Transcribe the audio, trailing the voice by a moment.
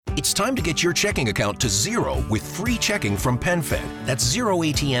It's time to get your checking account to zero with free checking from PenFed. That's zero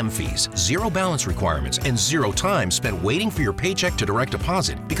ATM fees, zero balance requirements, and zero time spent waiting for your paycheck to direct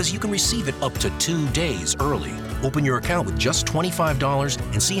deposit because you can receive it up to 2 days early. Open your account with just $25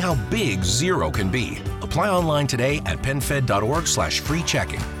 and see how big zero can be. Apply online today at PenFed.org/free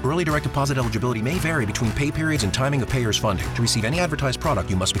checking. Early direct deposit eligibility may vary between pay periods and timing of payers' funding. To receive any advertised product,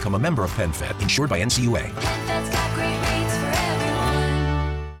 you must become a member of PenFed, insured by NCUA.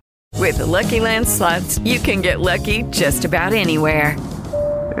 With the Lucky Land Slots, you can get lucky just about anywhere.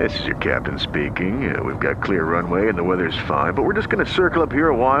 This is your captain speaking. We've got clear runway and the weather's fine, but we're just going to circle up here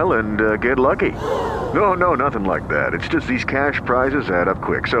a while and get lucky. No, nothing like that. It's just these cash prizes add up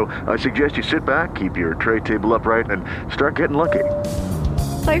quick. So I suggest you sit back, keep your tray table upright, and start getting lucky.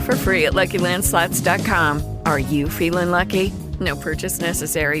 Play for free at LuckyLandSlots.com. Are you feeling lucky? No purchase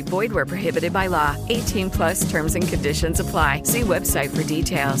necessary. Void where prohibited by law. 18+ terms and conditions apply. See website for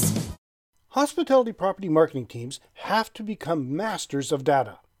details. Hospitality property marketing teams have to become masters of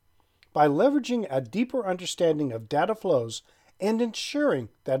data. By leveraging a deeper understanding of data flows and ensuring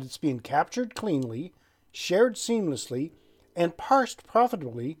that it's being captured cleanly, shared seamlessly, and parsed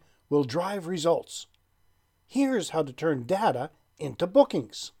profitably will drive results. Here's how to turn data into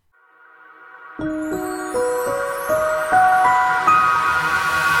bookings.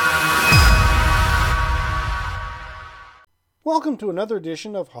 Welcome to another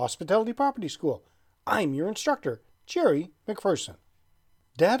edition of Hospitality Property School. I'm your instructor, Jerry McPherson.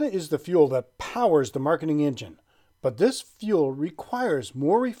 Data is the fuel that powers the marketing engine, but this fuel requires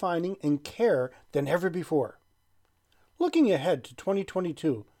more refining and care than ever before. Looking ahead to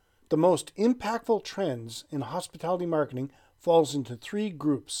 2022, the most impactful trends in hospitality marketing falls into 3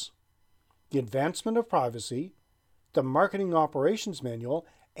 groups: the advancement of privacy, the marketing operations manual,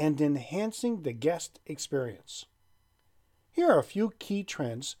 and enhancing the guest experience. Here are a few key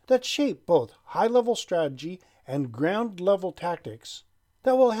trends that shape both high-level strategy and ground-level tactics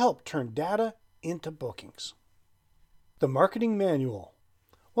that will help turn data into bookings. The marketing manual.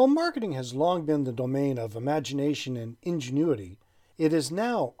 While marketing has long been the domain of imagination and ingenuity, it is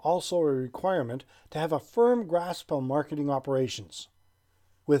now also a requirement to have a firm grasp on marketing operations.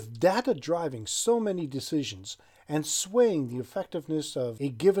 With data driving so many decisions and swaying the effectiveness of a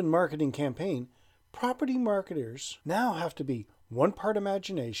given marketing campaign, property marketers now have to be 1 part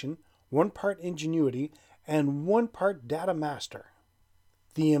imagination, 1 part ingenuity, and 1 part data master.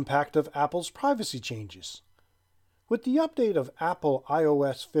 The impact of Apple's privacy changes. With the update of Apple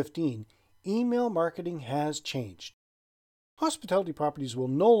iOS 15, email marketing has changed. Hospitality properties will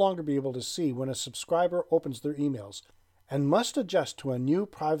no longer be able to see when a subscriber opens their emails and must adjust to a new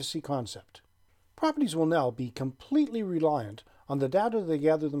privacy concept. Properties will now be completely reliant on the data they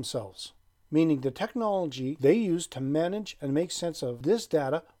gather themselves, meaning the technology they use to manage and make sense of this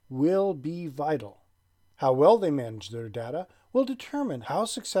data will be vital. How well they manage their data will determine how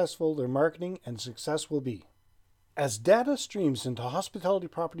successful their marketing and success will be. As data streams into hospitality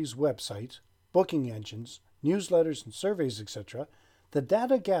properties' websites, booking engines, newsletters and surveys, etc., the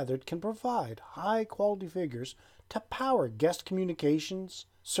data gathered can provide high-quality figures to power guest communications,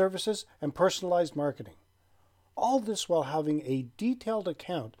 services, and personalized marketing. All this while having a detailed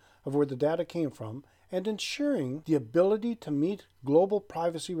account of where the data came from and ensuring the ability to meet global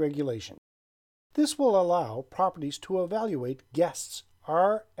privacy regulation. This will allow properties to evaluate guests'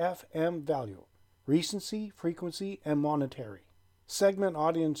 RFM value, recency, frequency, and monetary, segment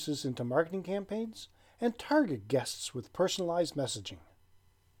audiences into marketing campaigns, and target guests with personalized messaging.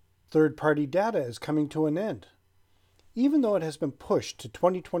 Third-party data is coming to an end. Even though it has been pushed to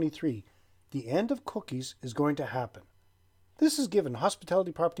 2023, the end of cookies is going to happen. This has given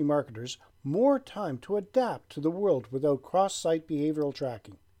hospitality property marketers more time to adapt to the world without cross-site behavioral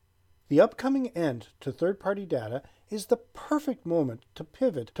tracking. The upcoming end to third-party data is the perfect moment to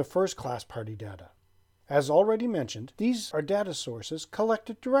pivot to first-class party data. As already mentioned, these are data sources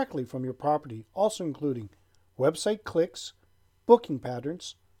collected directly from your property, also including website clicks, booking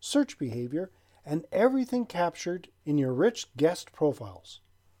patterns, search behavior, and everything captured in your rich guest profiles.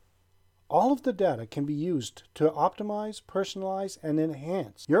 All of the data can be used to optimize, personalize, and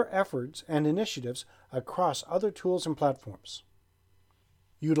enhance your efforts and initiatives across other tools and platforms.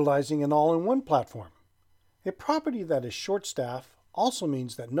 Utilizing an all-in-one platform. A property that is short-staffed also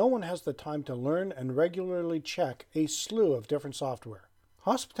means that no one has the time to learn and regularly check a slew of different software.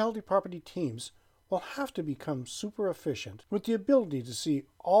 Hospitality property teams will have to become super efficient with the ability to see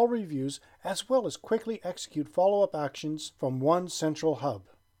all reviews as well as quickly execute follow-up actions from one central hub.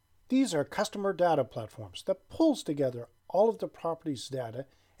 These are customer data platforms that pulls together all of the property's data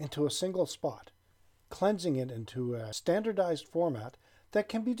into a single spot, cleansing it into a standardized format that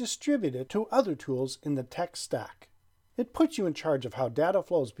can be distributed to other tools in the tech stack. It puts you in charge of how data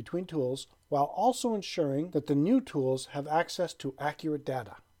flows between tools while also ensuring that the new tools have access to accurate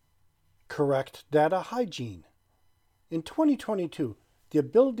data. Correct data hygiene. In 2022, the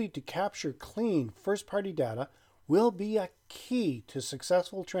ability to capture clean first-party data will be a key to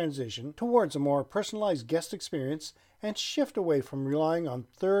successful transition towards a more personalized guest experience and shift away from relying on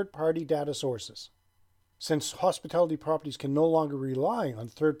third-party data sources. Since hospitality properties can no longer rely on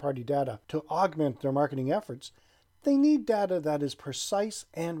third-party data to augment their marketing efforts, they need data that is precise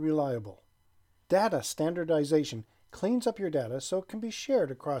and reliable. Data standardization cleans up your data so it can be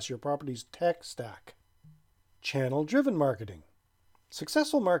shared across your property's tech stack. Channel-driven marketing.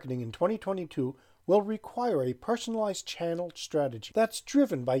 Successful marketing in 2022 will require a personalized channel strategy that's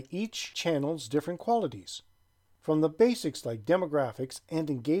driven by each channel's different qualities. From the basics like demographics and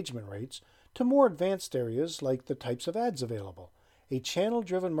engagement rates to more advanced areas like the types of ads available, a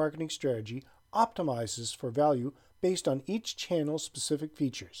channel-driven marketing strategy optimizes for value based on each channel's specific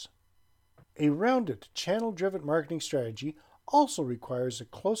features. A rounded channel-driven marketing strategy also requires a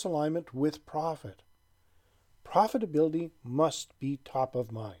close alignment with profit. Profitability must be top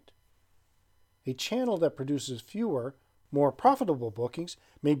of mind. A channel that produces fewer, more profitable bookings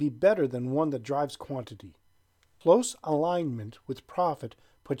may be better than one that drives quantity. Close alignment with profit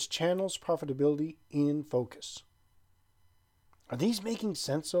puts channels' profitability in focus. Are these making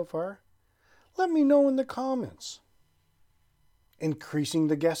sense so far? Let me know in the comments. Increasing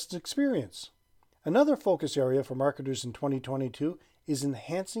the guest experience. Another focus area for marketers in 2022 is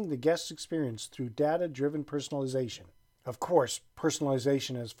enhancing the guest experience through data-driven personalization. Of course,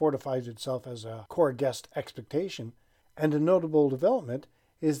 personalization has fortified itself as a core guest expectation, and a notable development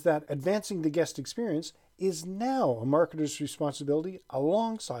is that advancing the guest experience is now a marketer's responsibility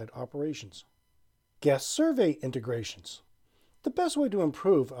alongside operations. Guest survey integrations. The best way to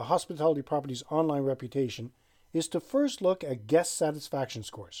improve a hospitality property's online reputation is to first look at guest satisfaction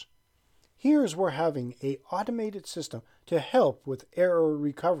scores. Here's where having an automated system to help with error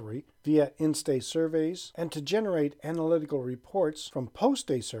recovery via in-stay surveys and to generate analytical reports from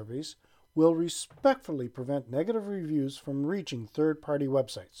post-stay surveys will respectfully prevent negative reviews from reaching third-party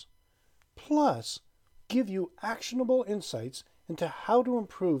websites. Plus, give you actionable insights into how to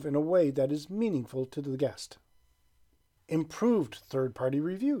improve in a way that is meaningful to the guest. Improved third-party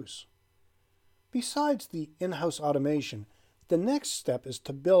reviews. Besides the in-house automation, the next step is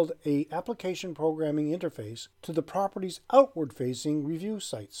to build an application programming interface to the property's outward-facing review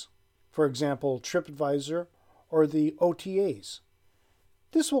sites, for example, TripAdvisor or the OTAs.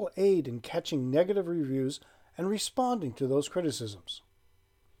 This will aid in catching negative reviews and responding to those criticisms.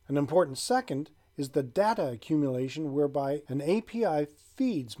 An important second is the data accumulation, whereby an API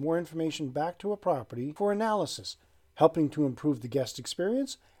feeds more information back to a property for analysis, helping to improve the guest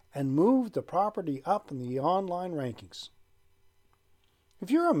experience and move the property up in the online rankings. If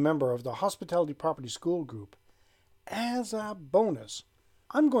you're a member of the Hospitality Property School Group, as a bonus,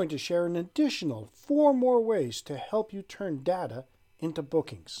 I'm going to share an additional 4 more ways to help you turn data into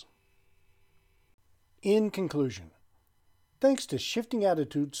bookings. In conclusion, thanks to shifting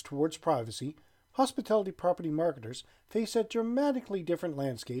attitudes towards privacy, hospitality property marketers face a dramatically different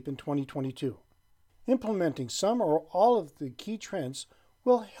landscape in 2022. Implementing some or all of the key trends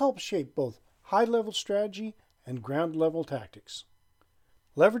will help shape both high-level strategy and ground-level tactics.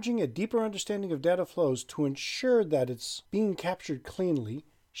 Leveraging a deeper understanding of data flows to ensure that it's being captured cleanly,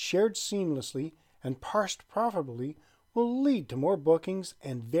 shared seamlessly, and parsed profitably will lead to more bookings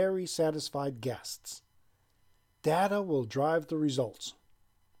and very satisfied guests. Data will drive the results.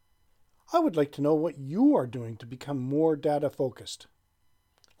 I would like to know what you are doing to become more data-focused.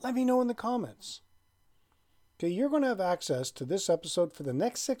 Let me know in the comments. Okay, you're going to have access to this episode for the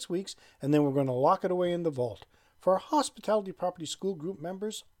next 6 weeks, and then we're going to lock it away in the vault for our Hospitality Property School Group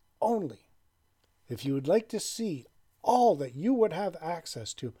members only. If you would like to see all that you would have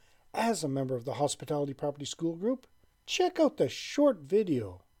access to as a member of the Hospitality Property School Group, check out the short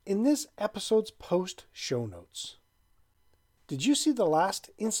video in this episode's post show notes. Did you see the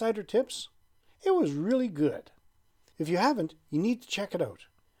last Insider Tips? It was really good. If you haven't, you need to check it out.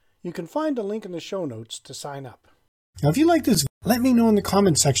 You can find a link in the show notes to sign up. Now, if you like this, let me know in the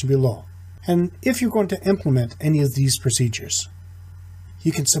comments section below, and if you're going to implement any of these procedures.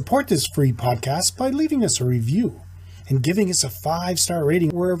 You can support this free podcast by leaving us a review and giving us a 5-star rating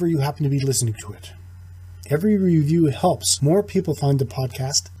wherever you happen to be listening to it. Every review helps more people find the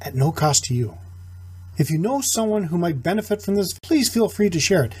podcast at no cost to you. If you know someone who might benefit from this, please feel free to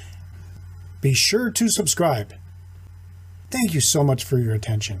share it. Be sure to subscribe. Thank you so much for your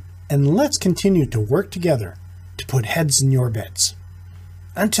attention, and let's continue to work together to put heads in your beds.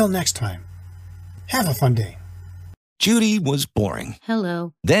 Until next time, have a fun day. Judy was boring.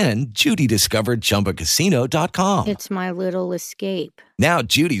 Hello. Then Judy discovered ChumbaCasino.com. It's my little escape. Now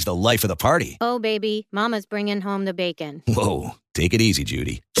Judy's the life of the party. Oh, baby, mama's bringing home the bacon. Whoa, take it easy,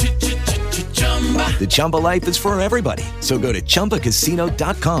 Judy. The Chumba life is for everybody. So go to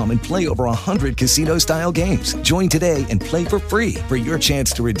ChumbaCasino.com and play over 100 casino-style games. Join today and play for free for your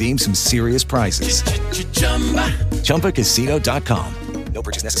chance to redeem some serious prizes. ChumbaCasino.com. No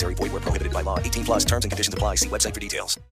purchase necessary. Void where prohibited by law. 18+ terms and conditions apply. See website for details.